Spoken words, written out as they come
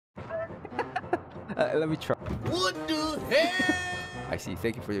Let me try. What the hell? I see.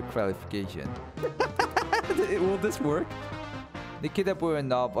 Thank you for your clarification. Will this work? Nikita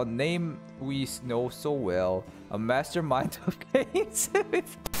Buyanov, a name we know so well, a mastermind of games.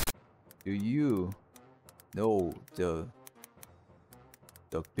 Do you know the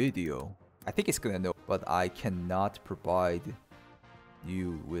video? I think it's gonna know, but I cannot provide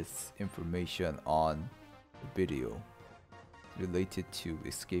you with information on the video related to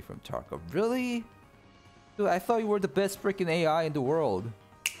Escape from Tarkov. Really? Dude, I thought you were the best freaking AI in the world.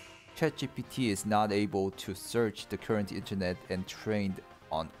 ChatGPT is not able to search the current internet and trained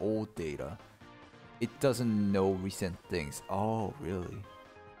on old data. It doesn't know recent things. Oh, really?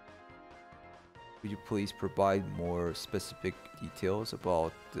 Could you please provide more specific details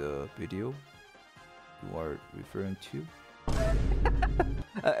about the video you are referring to?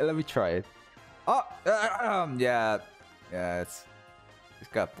 Let me try it. Oh, yeah, it's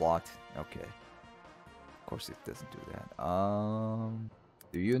got blocked. Okay. Of course, it doesn't do that.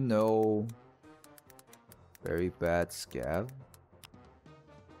 Do you know VeryBadSCAV?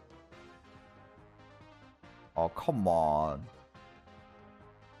 Oh, come on.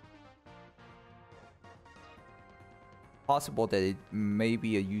 Possible that it may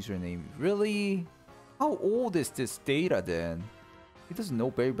be a username. Really? How old is this data then? It doesn't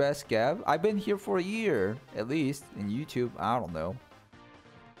know VeryBadSCAV. I've been here for a year, at least, in YouTube. I don't know.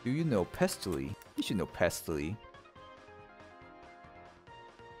 Do you know Pestily? You should know Pestily.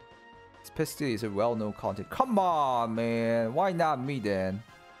 Pestily is a well-known content. Come on, man. Why not me then?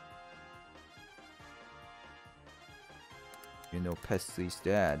 You know Pestily's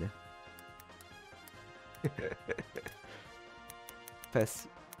dad.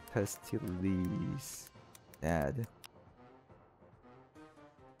 Pestily's dad.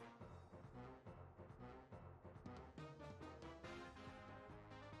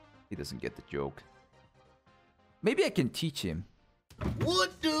 He doesn't get the joke. Maybe I can teach him.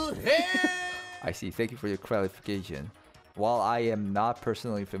 What the hell? I see. Thank you for your clarification. While I am not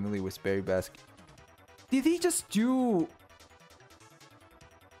personally familiar with VeryBadSCAV, did he just do?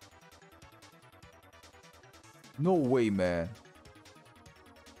 No way, man.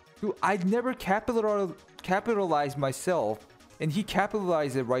 Dude, I'd never capitalized myself, and he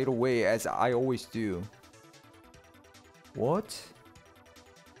capitalized it right away, as I always do. What?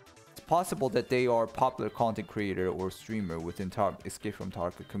 It's possible that they are a popular content creator or streamer within Escape from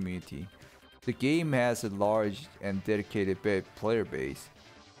Tarkov community. The game has a large and dedicated player base,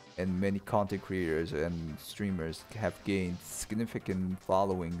 and many content creators and streamers have gained significant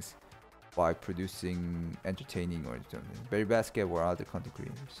followings by producing entertaining or VeryBadSCAV or other content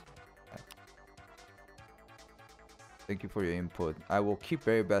creators. Thank you for your input. I will keep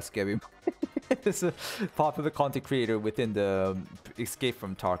VeryBadSCAV as a popular content creator within the Escape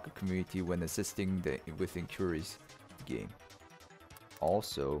from Tarkov community when assisting with inquiries game.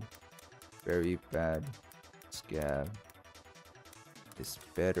 Also, VeryBadSCAV is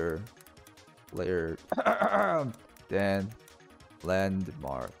better player than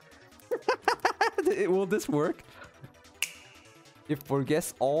Landmark. Will this work? It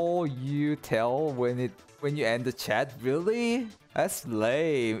forgets all you tell when you end the chat. Really? That's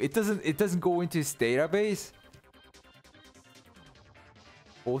lame. It doesn't go into his database.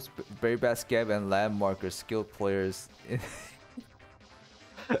 Both VeryBadSCAV and Landmark are skilled players.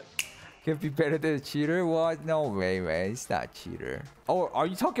 Can be better than a cheater? What? No way, man. He's not a cheater. Oh, are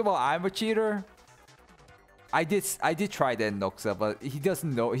you talking about I'm a cheater? I did try that, Noxa, but he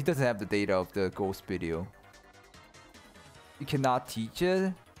doesn't know. He doesn't have the data of the ghost video. You cannot teach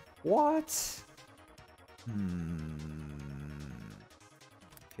it? What?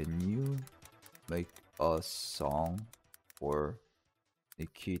 Can you make a song for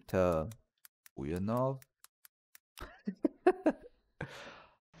Nikita Buyanov?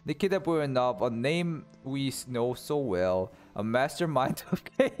 Nikita Buyanov, a name we know so well, a mastermind of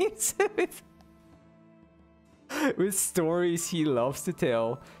games with stories he loves to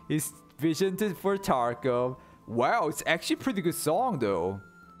tell, his vision for Tarkov. Wow, it's actually a pretty good song though.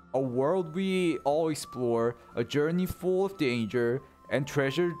 A world we all explore, a journey full of danger and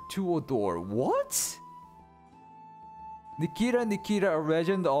treasure to adore. What? Nikita,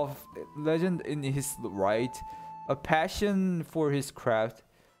 a legend in his right, a passion for his craft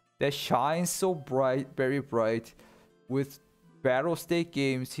that shines so bright, very bright, with Battle State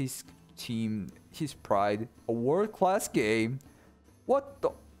Games, his team, his pride, a world-class game. What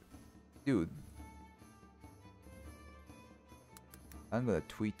the, dude? I'm gonna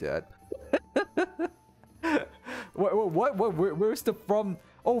tweet that. What? Where's the from?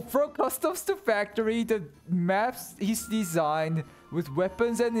 Oh, from customs to factory, the maps he's designed with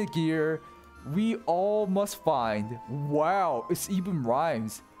weapons and the gear we all must find. Wow, it's even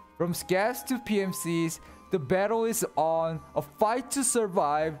rhymes. From scavs to PMCs, the battle is on. A fight to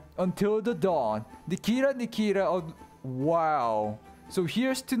survive until the dawn. Nikita, Nikita, oh, wow. So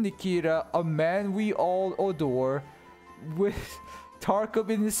here's to Nikita, a man we all adore, with Tarkov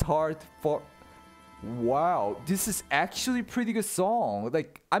in his heart for... Wow, this is actually a pretty good song.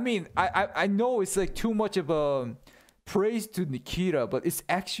 Like, I mean, I know it's like too much of a praise to Nikita, but it's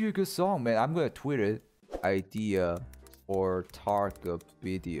actually a good song, man. I'm gonna tweet it. Idea for Tarkov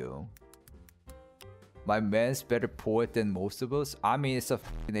video. My man's better poet than most of us. I mean, it's a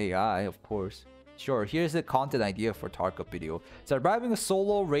fucking AI, of course. Sure, here's the content idea for Tarkov video. Surviving a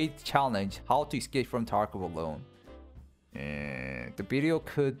solo raid challenge. How to escape from Tarkov alone. And the video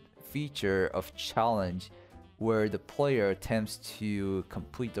could feature a challenge where the player attempts to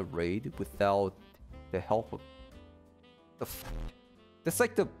complete the raid without the help of the that's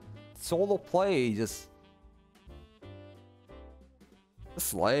like the solo play, just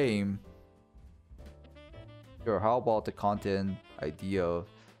that's lame. Sure, how about the content idea?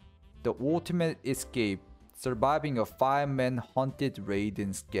 The ultimate escape, surviving a 5-man hunted raid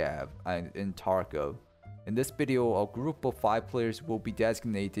in Scav and in Tarkov. In this video, a group of 5 players will be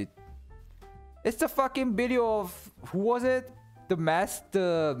designated. It's the fucking video of, who was it? The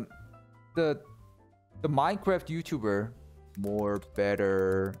Minecraft YouTuber. More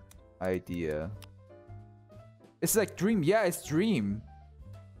better idea. It's like Dream. Yeah, it's Dream.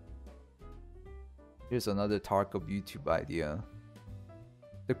 Here's another Tarkov YouTube idea.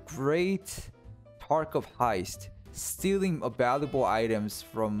 The Great Tarkov Heist. Stealing valuable items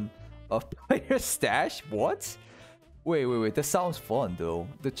from a player's stash? What? Wait. That sounds fun though.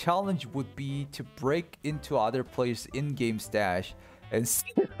 The challenge would be to break into other players' in-game stash and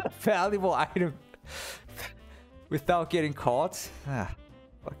steal a valuable item without getting caught. Ah,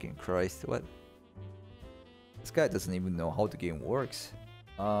 fucking Christ. What? This guy doesn't even know how the game works.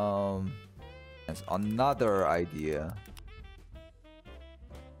 That's another idea.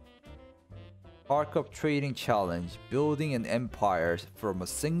 Tarkov trading challenge. Building an empire from a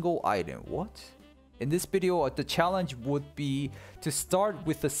single item. What? In this video, the challenge would be to start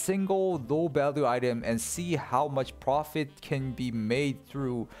with a single low-value item and see how much profit can be made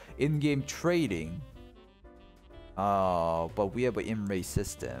through in-game trading. But we have an in-race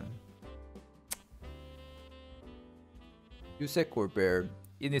system. Yusek or Bear?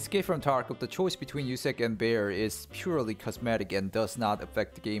 In Escape from Tarkov, the choice between Yusek and Bear is purely cosmetic and does not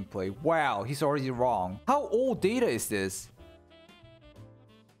affect the gameplay. Wow, he's already wrong. How old data is this?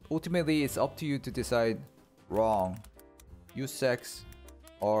 Ultimately, it's up to you to decide. Wrong. Yuseks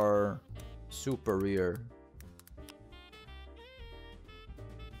are superior.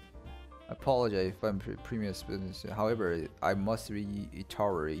 I apologize if I'm previous business. However, I must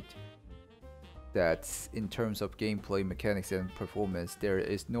reiterate that in terms of gameplay mechanics and performance, there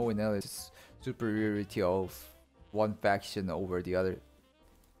is no analysis superiority of one faction over the other.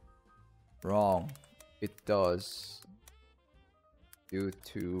 Wrong. It does. Due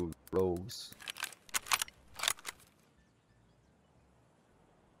to rogues.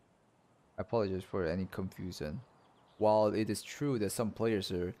 I apologize for any confusion. While it is true that some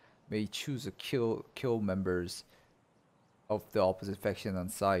players may choose to kill members of the opposite faction on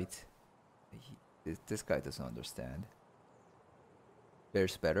sight, this guy doesn't understand.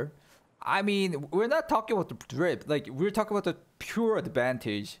 There's better. I mean, we're not talking about the drip. Like, we're talking about the pure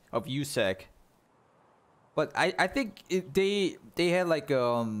advantage of USEC. But I think they had like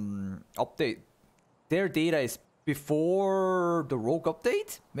update. Their data is before the rogue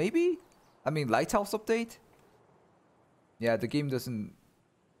update, maybe. I mean, Lighthouse update. Yeah, the game doesn't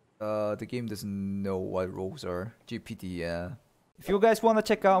know what rogues are. GPT, yeah. If you guys want to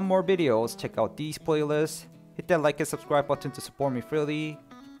check out more videos, check out these playlists. Hit that like and subscribe button to support me freely.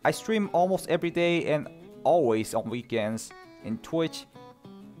 I stream almost every day and always on weekends in Twitch.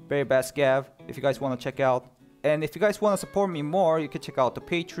 VeryBadSCAV, if you guys want to check out. And if you guys want to support me more, you can check out the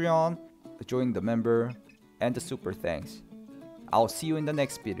Patreon, join the member, and the super thanks. I'll see you in the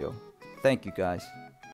next video. Thank you guys.